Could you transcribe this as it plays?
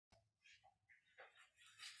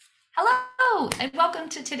Hello, and welcome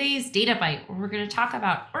to today's Data Bite, where we're going to talk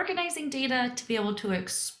about organizing data to be able to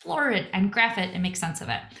explore it and graph it and make sense of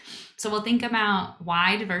it. So we'll think about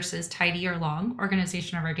wide versus tidy or long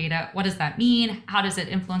organization of our data. What does that mean? How does it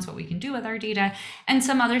influence what we can do with our data? And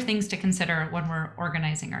some other things to consider when we're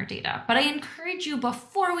organizing our data. But I encourage you,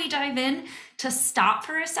 before we dive in, to stop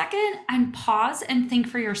for a second and pause and think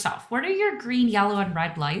for yourself. What are your green, yellow, and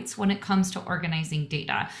red lights when it comes to organizing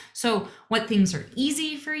data? So what things are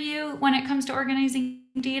easy for you when it comes to organizing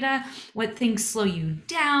data? What things slow you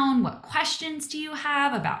down? What questions do you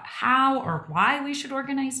have about how or why we should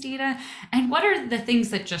organize data? And what are the things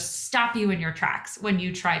that just stop you in your tracks when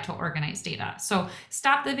you try to organize data? So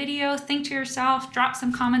stop the video, think to yourself, drop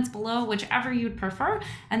some comments below, whichever you'd prefer,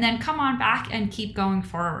 and then come on back and keep going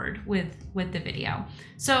forward with the video.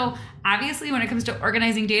 So obviously, when it comes to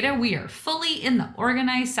organizing data, we are fully in the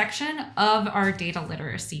organized section of our data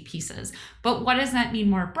literacy pieces. But what does that mean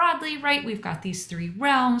more broadly, right? We've got these three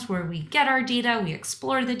realms where we get our data, we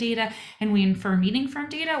explore the data, and we infer meaning from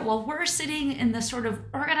data. Well, we're sitting in the sort of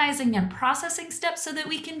organizing and processing steps so that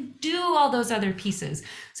we can do all those other pieces,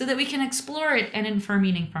 so that we can explore it and infer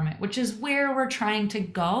meaning from it, which is where we're trying to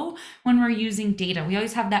go when we're using data. We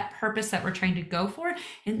always have that purpose that we're trying to go for.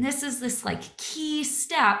 And this is this like key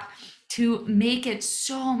step to make it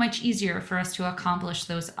so much easier for us to accomplish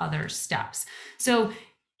those other steps. So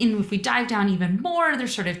if we dive down even more,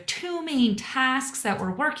 there's sort of two main tasks that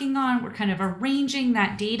we're working on. We're kind of arranging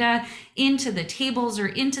that data into the tables or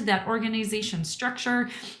into that organization structure,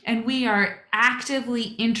 and we are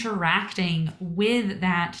actively interacting with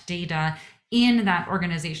that data in that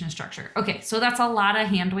organization structure. Okay, so that's a lot of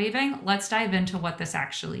hand waving. Let's dive into what this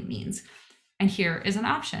actually means. And here is an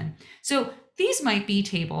option. So these might be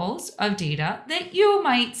tables of data that you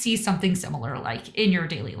might see something similar like in your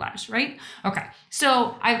daily lives, right? Okay,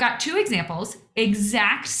 so I've got two examples,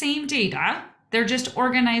 exact same data. They're just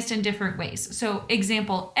organized in different ways. So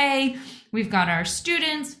example A, we've got our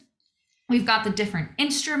students, we've got the different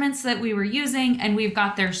instruments that we were using, and we've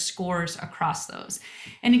got their scores across those.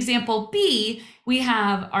 In example B, we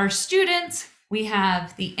have our students, we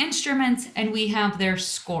have the instruments, and we have their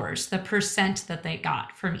scores, the percent that they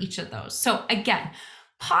got from each of those. So again,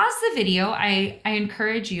 pause the video, I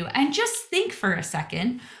encourage you, and just think for a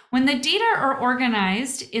second. When the data are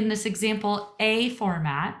organized in this example A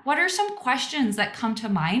format, what are some questions that come to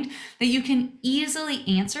mind that you can easily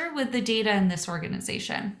answer with the data in this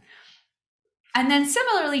organization? And then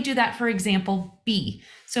similarly do that for example B.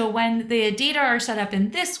 So when the data are set up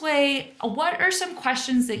in this way, what are some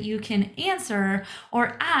questions that you can answer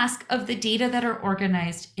or ask of the data that are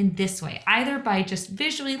organized in this way, either by just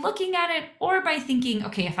visually looking at it or by thinking,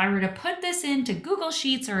 okay, if I were to put this into Google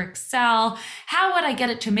Sheets or Excel, how would I get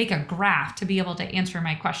it to make a graph to be able to answer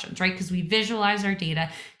my questions, right? Because we visualize our data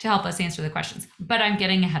to help us answer the questions, but I'm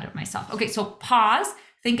getting ahead of myself. Okay, so pause.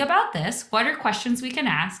 Think about this. What are questions we can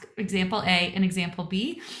ask? Example A and example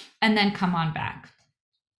B, and then come on back.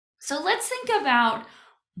 So let's think about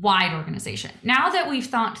wide organization. Now that we've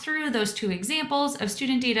thought through those two examples of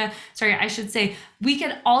student data, I should say, we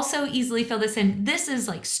could also easily fill this in. This is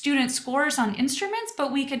like student scores on instruments,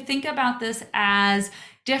 but we could think about this as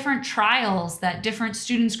different trials that different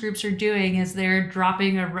students groups are doing as they're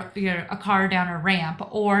dropping a car down a ramp,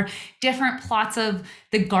 or different plots of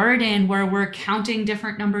the garden where we're counting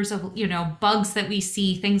different numbers of bugs that we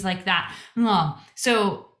see, things like that.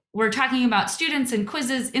 So we're talking about students and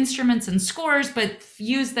quizzes, instruments and scores, but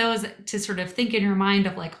use those to sort of think in your mind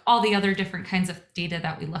of like all the other different kinds of data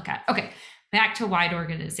that we look at. Okay. Back to wide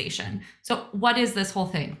organization. So what is this whole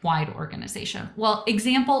thing, wide organization? Well,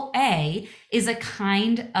 example A is a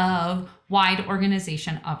kind of wide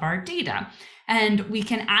organization of our data. And we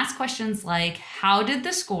can ask questions like, how did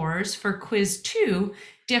the scores for quiz 2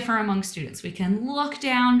 differ among students? We can look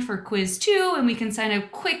down for quiz 2 and we can kind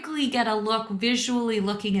of quickly get a look, visually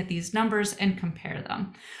looking at these numbers and compare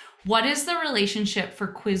them. What is the relationship for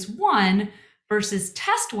quiz 1 versus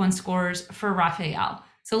test 1 scores for Raphael?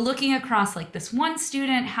 So looking across like this one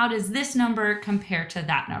student, how does this number compare to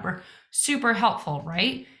that number? Super helpful,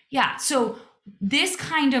 right? Yeah, so this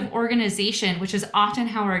kind of organization, which is often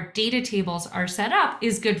how our data tables are set up,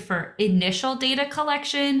 is good for initial data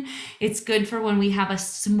collection. It's good for when we have a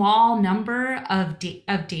small number of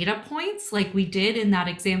data points, like we did in that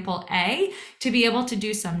example A, to be able to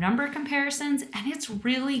do some number comparisons. And it's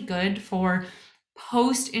really good for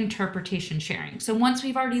post-interpretation sharing. So once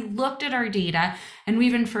we've already looked at our data and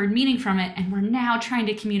we've inferred meaning from it, and we're now trying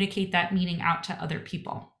to communicate that meaning out to other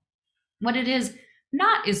people. What it is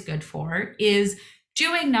not as good for is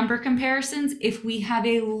doing number comparisons if we have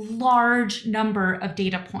a large number of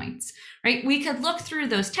data points, right? We could look through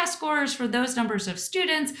those test scores for those numbers of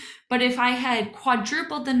students, but if I had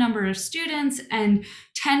quadrupled the number of students and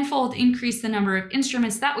tenfold increased the number of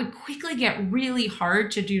instruments, that would quickly get really hard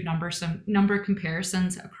to do number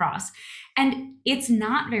comparisons across. And it's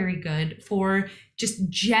not very good for just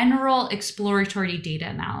general exploratory data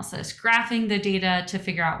analysis, graphing the data to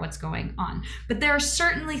figure out what's going on. But there are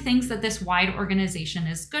certainly things that this wide organization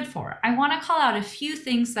is good for. I want to call out a few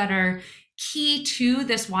things that are key to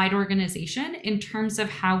this wide organization in terms of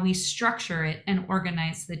how we structure it and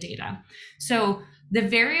organize the data. So the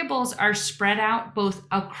variables are spread out both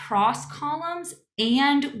across columns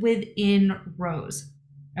and within rows.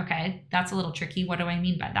 Okay, that's a little tricky. What do I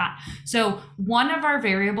mean by that? So one of our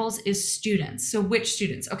variables is students. So which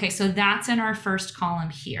students? Okay, so that's in our first column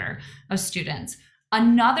here of students.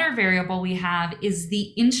 Another variable we have is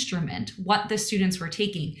the instrument, what the students were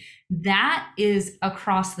taking. That is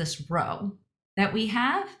across this row that we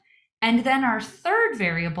have. And then our third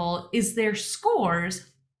variable is their scores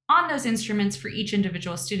on those instruments for each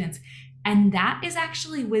individual student. And that is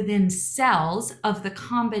actually within cells of the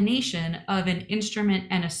combination of an instrument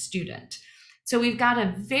and a student. So we've got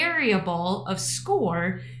a variable of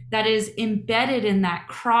score that is embedded in that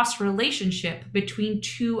cross relationship between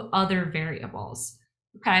two other variables.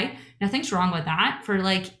 Okay, nothing's wrong with that. For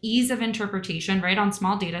like ease of interpretation, right, on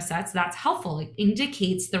small data sets, that's helpful. It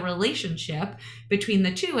indicates the relationship between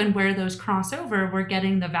the two, and where those cross over, we're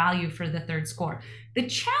getting the value for the third score. The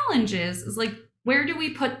challenge is like, where do we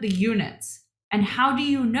put the units? And how do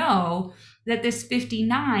you know that this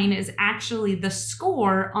 59 is actually the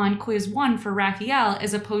score on quiz 1 for Raphael,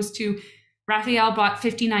 as opposed to Raphael bought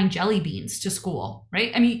 59 jelly beans to school,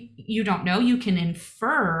 right? I mean, you don't know. You can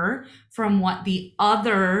infer from what the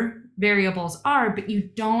other variables are, but you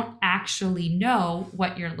don't actually know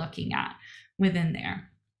what you're looking at within there.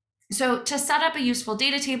 So to set up a useful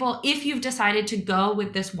data table, if you've decided to go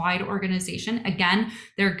with this wide organization, again,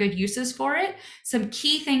 there are good uses for it. Some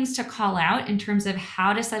key things to call out in terms of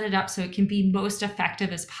how to set it up so it can be most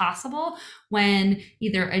effective as possible when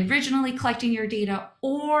either originally collecting your data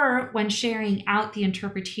or when sharing out the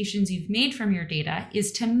interpretations you've made from your data,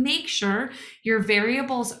 is to make sure your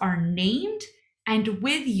variables are named and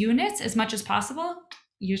with units as much as possible,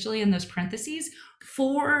 usually in those parentheses,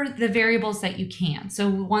 for the variables that you can. So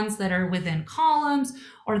ones that are within columns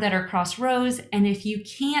or that are cross rows. And if you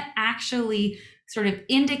can't actually sort of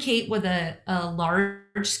indicate with a large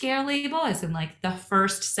scale label, as in like the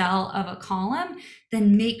first cell of a column,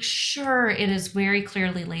 then make sure it is very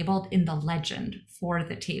clearly labeled in the legend for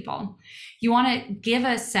the table. You want to give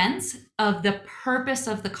a sense of the purpose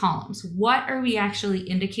of the columns. What are we actually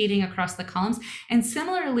indicating across the columns? And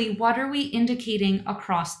similarly, what are we indicating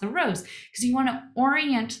across the rows? Because you want to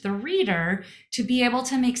orient the reader to be able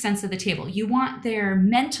to make sense of the table. You want their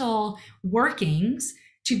mental workings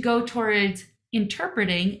to go towards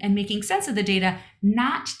interpreting and making sense of the data,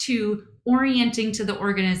 not to orienting to the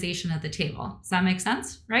organization of the table. Does that make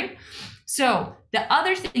sense, right? So the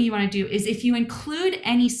other thing you want to do is if you include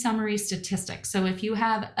any summary statistics, so if you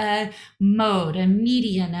have a mode, a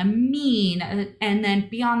median, a mean, and then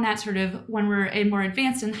beyond that, sort of when we're more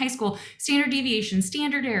advanced in high school, standard deviation,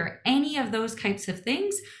 standard error, any of those types of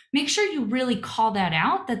things, make sure you really call that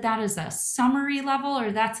out, that that is a summary level,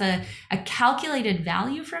 or that's a calculated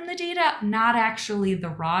value from the data, not actually the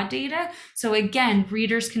raw data. So again,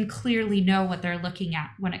 readers can clearly know what they're looking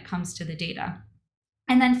at when it comes to the data.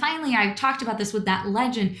 And then finally, I talked about this with that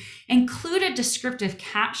legend, include a descriptive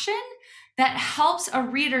caption that helps a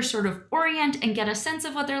reader sort of orient and get a sense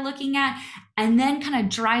of what they're looking at, and then kind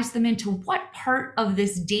of drives them into what part of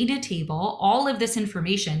this data table, all of this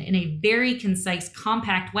information in a very concise,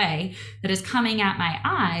 compact way that is coming at my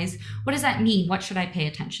eyes, what does that mean? What should I pay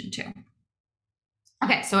attention to?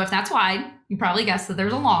 Okay, so if that's wide, you probably guessed that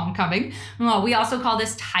there's a long coming. Well, we also call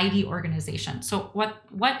this tidy organization. So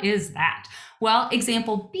what is that? Well,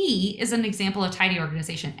 example B is an example of tidy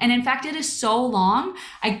organization. And in fact, it is so long,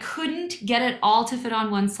 I couldn't get it all to fit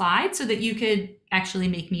on one slide so that you could actually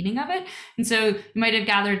make meaning of it. And so you might have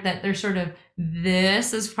gathered that there's sort of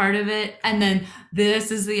this is part of it, and then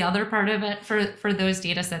this is the other part of it for those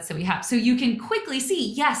data sets that we have. So you can quickly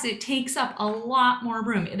see, yes, it takes up a lot more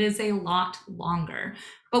room. It is a lot longer.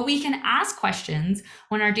 But we can ask questions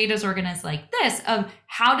when our data is organized like this of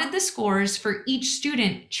how did the scores for each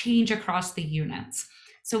student change across the units?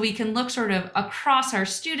 So we can look sort of across our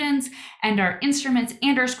students and our instruments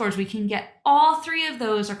and our scores. We can get all three of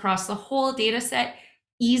those across the whole data set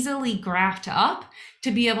easily graphed up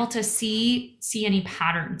to be able to see any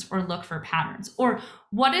patterns or look for patterns? Or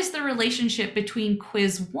what is the relationship between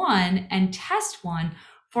quiz 1 and test 1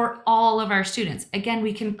 for all of our students? Again,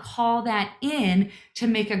 we can call that in to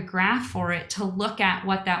make a graph for it to look at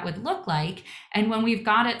what that would look like. And when we've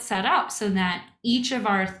got it set up so that each of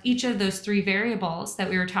those 3 variables that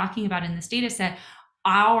we were talking about in this data set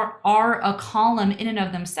are a column in and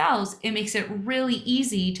of themselves, it makes it really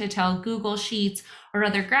easy to tell Google Sheets or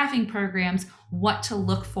other graphing programs what to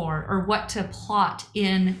look for or what to plot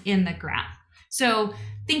in the graph. So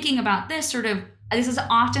thinking about this this is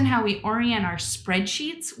often how we orient our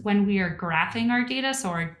spreadsheets when we are graphing our data. So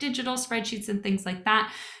our digital spreadsheets and things like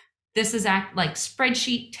that. This is like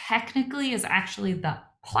spreadsheet technically is actually the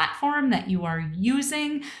platform that you are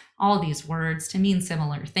using. All these words to mean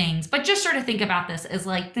similar things, but just sort of think about this as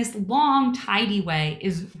like this long, tidy way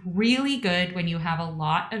is really good when you have a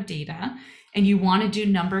lot of data and you want to do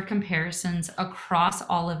number comparisons across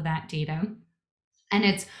all of that data. And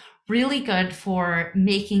it's really good for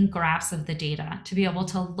making graphs of the data to be able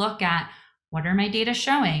to look at what are my data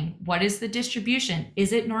showing? What is the distribution?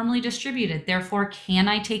 Is it normally distributed? Therefore, can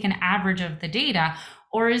I take an average of the data,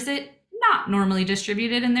 or is it not normally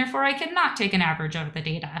distributed and therefore I cannot take an average of the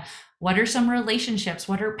data? What are some relationships?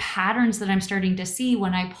 What are patterns that I'm starting to see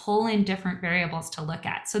when I pull in different variables to look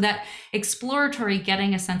at? So that exploratory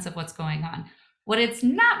getting a sense of what's going on. What it's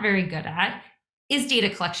not very good at is data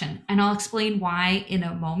collection. And I'll explain why in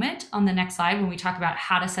a moment on the next slide when we talk about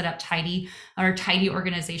how to set up tidy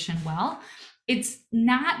organization well. It's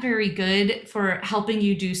not very good for helping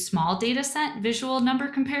you do small data set visual number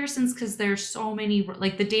comparisons because there's so many,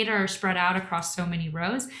 like the data are spread out across so many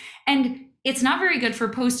rows. And it's not very good for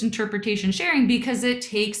post-interpretation sharing because it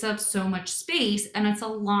takes up so much space and it's a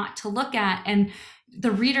lot to look at. And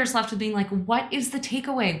the reader's left with being like, what is the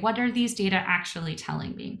takeaway? What are these data actually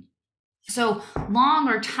telling me? So long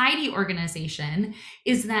or tidy organization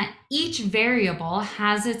is that each variable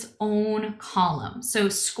has its own column. So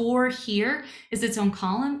score here is its own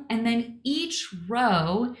column, and then each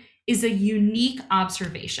row is a unique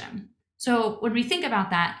observation. So when we think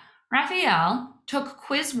about that, Raphael took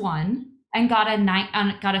quiz 1 and got a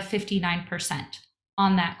 59%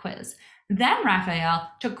 on that quiz. Then Raphael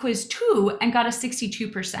took quiz 2 and got a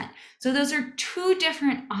 62%. So those are 2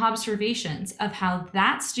 different observations of how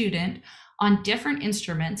that student on different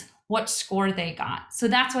instruments, what score they got. So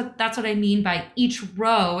that's what I mean by each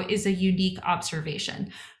row is a unique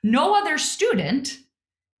observation. No other student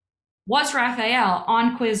was Raphael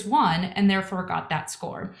on quiz 1 and therefore got that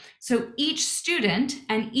score. So each student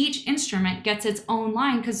and each instrument gets its own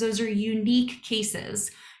line because those are unique cases,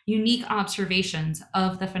 unique observations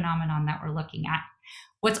of the phenomenon that we're looking at.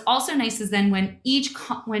 What's also nice is then when each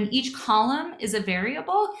column is a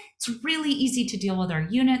variable, it's really easy to deal with our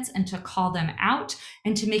units and to call them out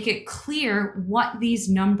and to make it clear what these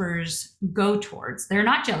numbers go towards. They're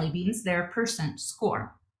not jelly beans, they're percent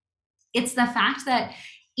score. It's the fact that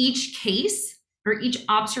each case or each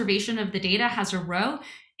observation of the data has a row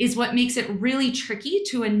is what makes it really tricky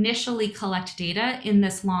to initially collect data in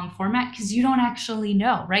this long format because you don't actually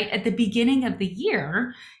know, right? At the beginning of the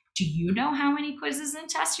year, do you know how many quizzes and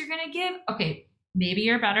tests you're going to give? Okay, maybe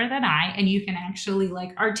you're better than I, and you can actually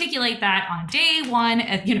like articulate that on day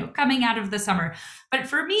 1, coming out of the summer. But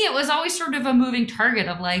for me, it was always sort of a moving target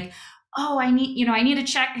of like, oh, I need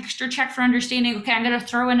a extra check for understanding. Okay, I'm going to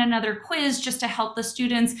throw in another quiz just to help the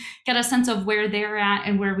students get a sense of where they're at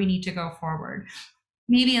and where we need to go forward.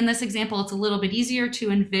 Maybe in this example, it's a little bit easier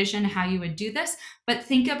to envision how you would do this, but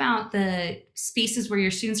think about the spaces where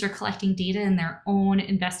your students are collecting data in their own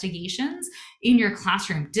investigations in your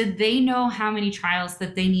classroom. Did they know how many trials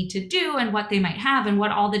that they need to do and what they might have and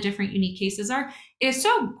what all the different unique cases are? If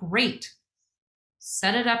so, great.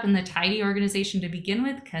 Set it up in the tidy organization to begin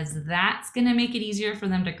with, because that's going to make it easier for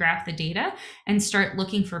them to graph the data and start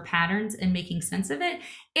looking for patterns and making sense of it.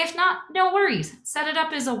 If not, no worries. Set it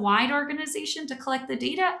up as a wide organization to collect the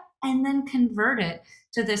data and then convert it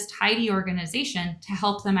to this tidy organization to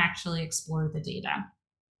help them actually explore the data.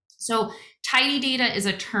 So tidy data is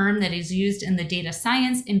a term that is used in the data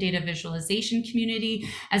science and data visualization community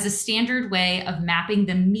as a standard way of mapping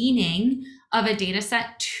the meaning of a data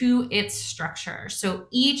set to its structure. So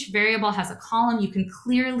each variable has a column. You can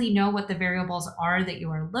clearly know what the variables are that you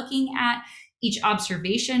are looking at. Each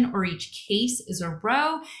observation or each case is a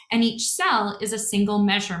row, and each cell is a single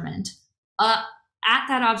measurement at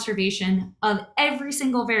that observation of every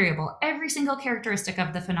single variable, every single characteristic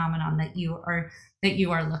of the phenomenon that you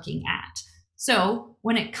are looking at. So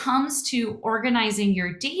when it comes to organizing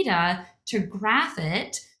your data to graph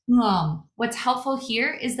it, what's helpful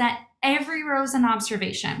here is that every row is an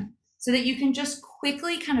observation so that you can just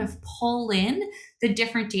quickly kind of pull in the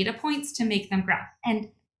different data points to make them graph. And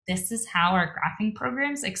this is how our graphing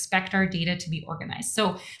programs expect our data to be organized.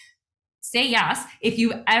 So say yes if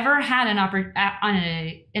you've ever had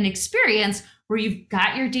an experience where you've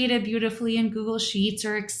got your data beautifully in Google Sheets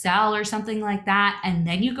or Excel or something like that, and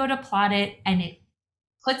then you go to plot it and it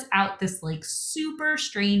puts out this like super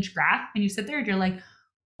strange graph, and you sit there and you're like,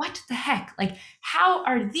 what the heck? Like, how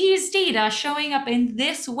are these data showing up in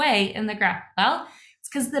this way in the graph? Well, it's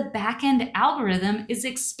because the backend algorithm is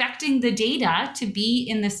expecting the data to be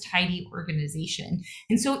in this tidy organization.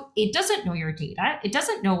 And so it doesn't know your data. It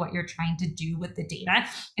doesn't know what you're trying to do with the data.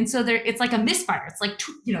 And so it's like a misfire. It's like,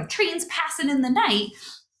 trains passing in the night.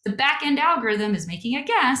 The backend algorithm is making a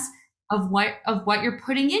guess of what you're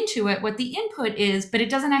putting into it, what the input is, but it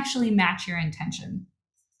doesn't actually match your intention.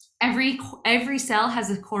 Every cell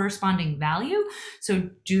has a corresponding value.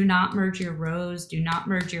 So do not merge your rows, do not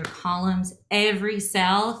merge your columns. Every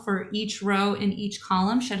cell for each row in each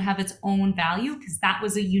column should have its own value, because that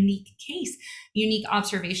was a unique case, unique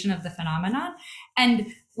observation of the phenomenon.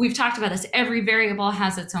 And we've talked about this. Every variable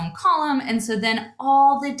has its own column. And so then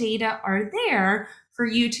all the data are there for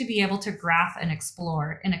you to be able to graph and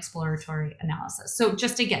explore in exploratory analysis. So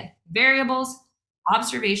just again, variables,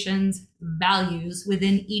 observations, values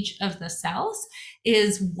within each of the cells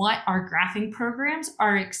is what our graphing programs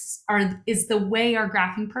is the way our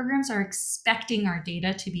graphing programs are expecting our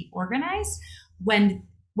data to be organized when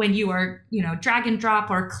you are, drag and drop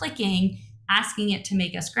or clicking, asking it to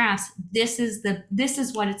make us graphs. This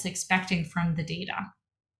is what it's expecting from the data.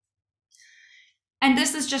 And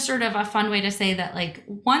this is just sort of a fun way to say that, like,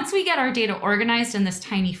 once we get our data organized in this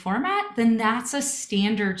tiny format, then that's a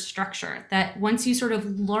standard structure that once you sort of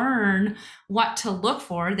learn what to look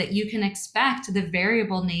for, that you can expect the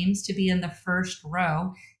variable names to be in the first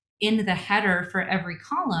row in the header for every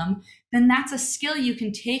column, then that's a skill you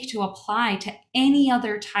can take to apply to any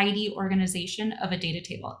other tidy organization of a data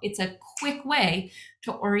table. It's a quick way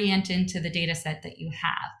to orient into the data set that you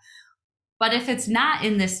have. But if it's not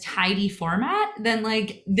in this tidy format, then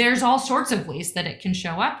like there's all sorts of ways that it can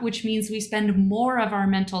show up, which means we spend more of our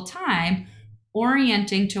mental time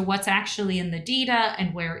orienting to what's actually in the data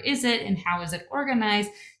and where is it and how is it organized,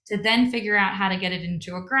 to then figure out how to get it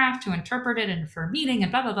into a graph, to interpret it and for a meeting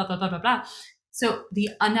and blah, blah, blah, blah, blah, blah, blah. So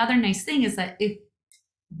another nice thing is that if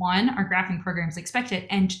one, our graphing programs expect it,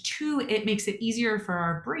 and two, it makes it easier for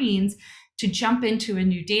our brains to jump into a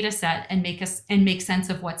new data set and make sense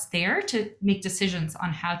of what's there to make decisions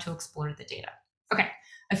on how to explore the data. Okay,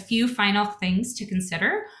 a few final things to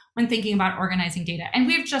consider when thinking about organizing data. And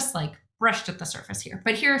we've just like brushed at the surface here,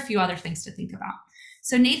 but here are a few other things to think about.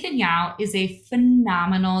 So Nathan Yao is a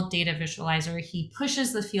phenomenal data visualizer. He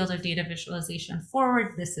pushes the field of data visualization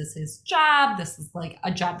forward. This is his job. This is like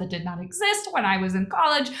a job that did not exist when I was in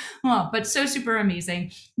college, but so super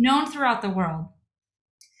amazing, known throughout the world.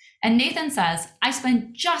 And Nathan says, I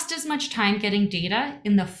spend just as much time getting data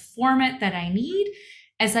in the format that I need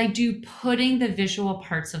as I do putting the visual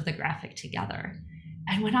parts of the graphic together.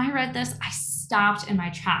 And when I read this, I stopped in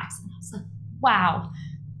my tracks and I was like, wow,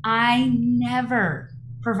 I never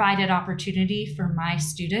provided opportunity for my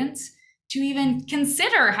students to even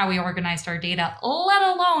consider how we organized our data, let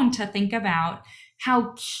alone to think about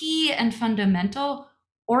how key and fundamental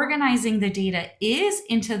organizing the data is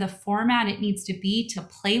into the format it needs to be, to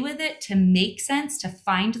play with it, to make sense, to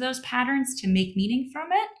find those patterns, to make meaning from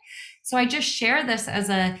it. So I just share this as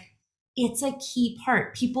it's a key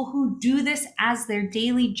part. People who do this as their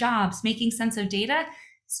daily jobs, making sense of data,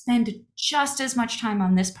 spend just as much time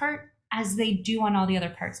on this part as they do on all the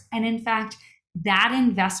other parts. And in fact, that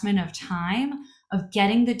investment of time of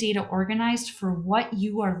getting the data organized for what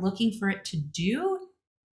you are looking for it to do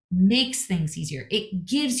makes things easier. It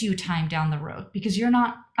gives you time down the road because you're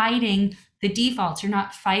not fighting the defaults. You're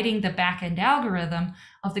not fighting the backend algorithm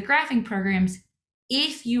of the graphing programs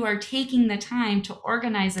if you are taking the time to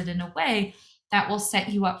organize it in a way that will set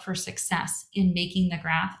you up for success in making the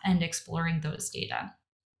graph and exploring those data.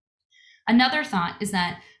 Another thought is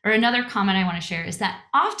that, or another comment I want to share is that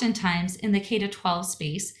oftentimes in the K-12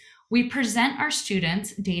 space, we present our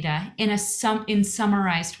students data in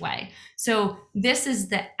summarized way. So this is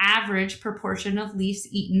the average proportion of leaves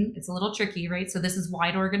eaten. It's a little tricky, right? So this is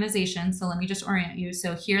wide organization. So let me just orient you.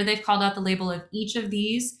 So here they've called out the label of each of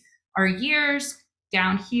these are years.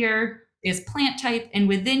 Down here is plant type, and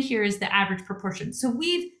within here is the average proportion. So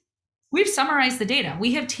we've summarized the data.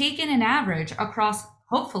 We have taken an average across,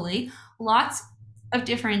 hopefully, lots of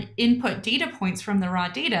different input data points from the raw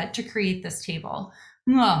data to create this table.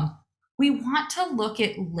 We want to look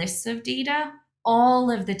at lists of data all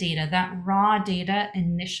of the data, that raw data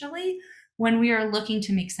initially, when we are looking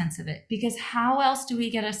to make sense of it. Because how else do we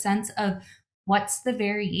get a sense of what's the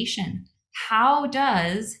variation? How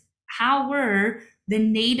were the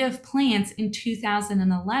native plants in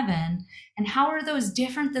 2011, and how are those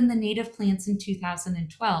different than the native plants in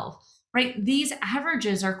 2012? Right? These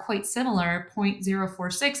averages are quite similar,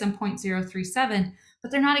 0.046 and 0.037,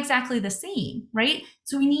 but they're not exactly the same, right?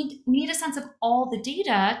 So we need a sense of all the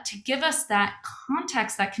data to give us that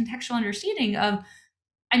context, that contextual understanding of,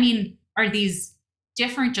 I mean, are these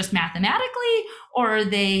different just mathematically, or are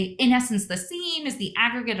they in essence the same as the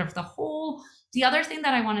aggregate of the whole? The other thing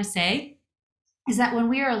that I want to say is that when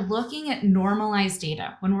we are looking at normalized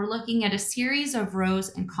data, when we're looking at a series of rows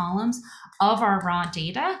and columns of our raw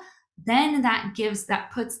data, then that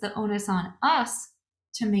puts the onus on us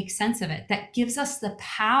to make sense of it. That gives us the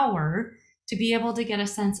power to be able to get a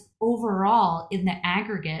sense overall in the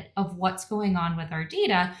aggregate of what's going on with our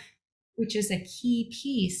data, which is a key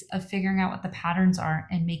piece of figuring out what the patterns are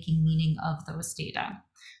and making meaning of those data.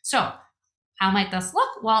 So how might this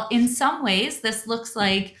look? Well, in some ways, this looks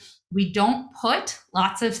like we don't put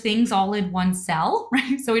lots of things all in one cell,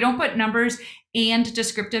 right? So we don't put numbers and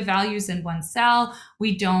descriptive values in one cell.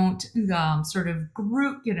 We don't sort of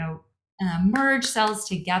group, merge cells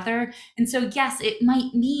together. And so, yes, it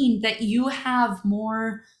might mean that you have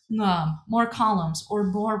more columns or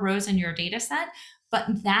more rows in your data set,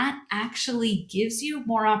 but that actually gives you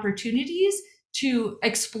more opportunities to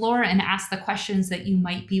explore and ask the questions that you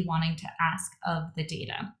might be wanting to ask of the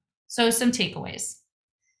data. So some takeaways.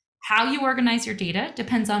 How you organize your data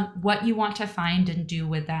depends on what you want to find and do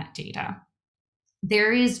with that data.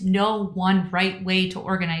 There is no one right way to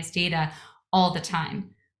organize data all the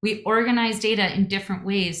time. We organize data in different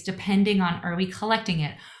ways depending on, are we collecting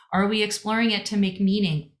it? Are we exploring it to make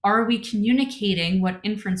meaning? Are we communicating what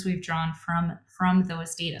inference we've drawn from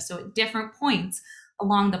those data? So at different points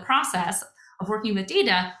along the process of working with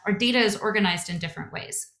data, our data is organized in different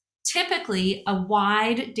ways. Typically, a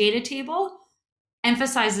wide data table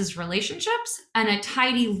emphasizes relationships, and a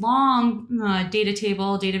tidy, long data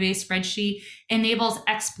table, database, spreadsheet enables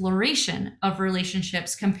exploration of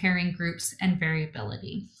relationships, comparing groups and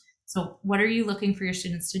variability. So what are you looking for your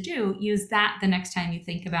students to do? Use that the next time you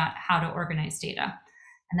think about how to organize data.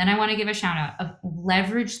 And then I want to give a shout out of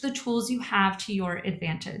leverage the tools you have to your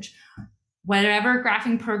advantage. Whatever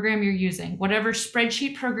graphing program you're using, whatever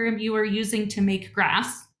spreadsheet program you are using to make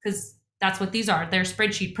graphs, because that's what these are. They're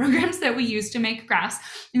spreadsheet programs that we use to make graphs.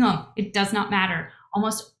 It does not matter.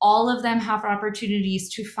 Almost all of them have opportunities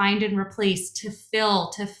to find and replace, to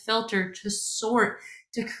fill, to filter, to sort,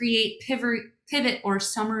 to create pivot or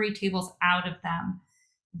summary tables out of them.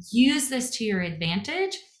 Use this to your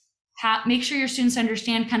advantage. Make sure your students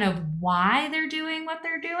understand kind of why they're doing what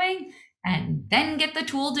they're doing, and then get the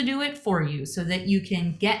tool to do it for you so that you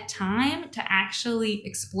can get time to actually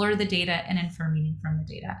explore the data and infer meaning from the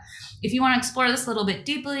data. If you want to explore this a little bit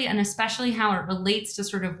deeply, and especially how it relates to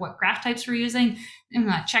sort of what graph types we're using,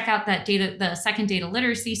 check out the second data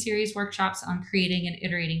literacy series workshops on creating and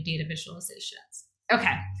iterating data visualizations.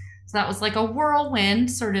 Okay, so that was like a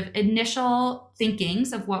whirlwind sort of initial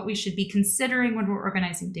thinkings of what we should be considering when we're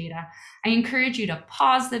organizing data. I encourage you to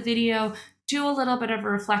pause the video, do a little bit of a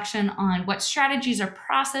reflection on what strategies or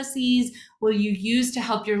processes will you use to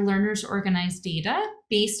help your learners organize data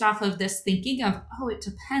based off of this thinking of, oh, it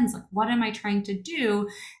depends, like what am I trying to do?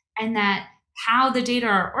 And that how the data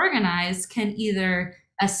are organized can either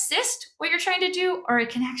assist what you're trying to do, or it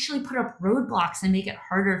can actually put up roadblocks and make it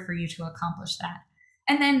harder for you to accomplish that.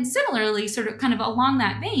 And then similarly, sort of kind of along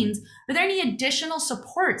that veins, are there any additional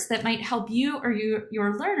supports that might help you or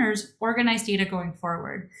your learners organize data going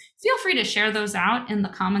forward? Feel free to share those out in the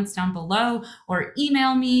comments down below or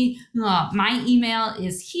email me. My email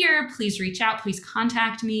is here. Please reach out. Please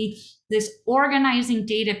contact me. This organizing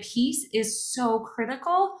data piece is so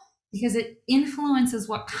critical because it influences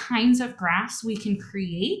what kinds of graphs we can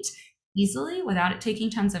create easily without it taking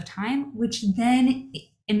tons of time, which then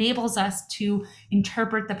enables us to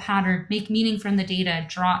interpret the pattern, make meaning from the data,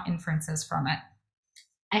 draw inferences from it.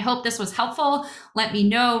 I hope this was helpful. Let me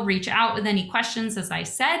know, reach out with any questions. As I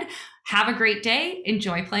said, have a great day.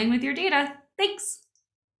 Enjoy playing with your data. Thanks.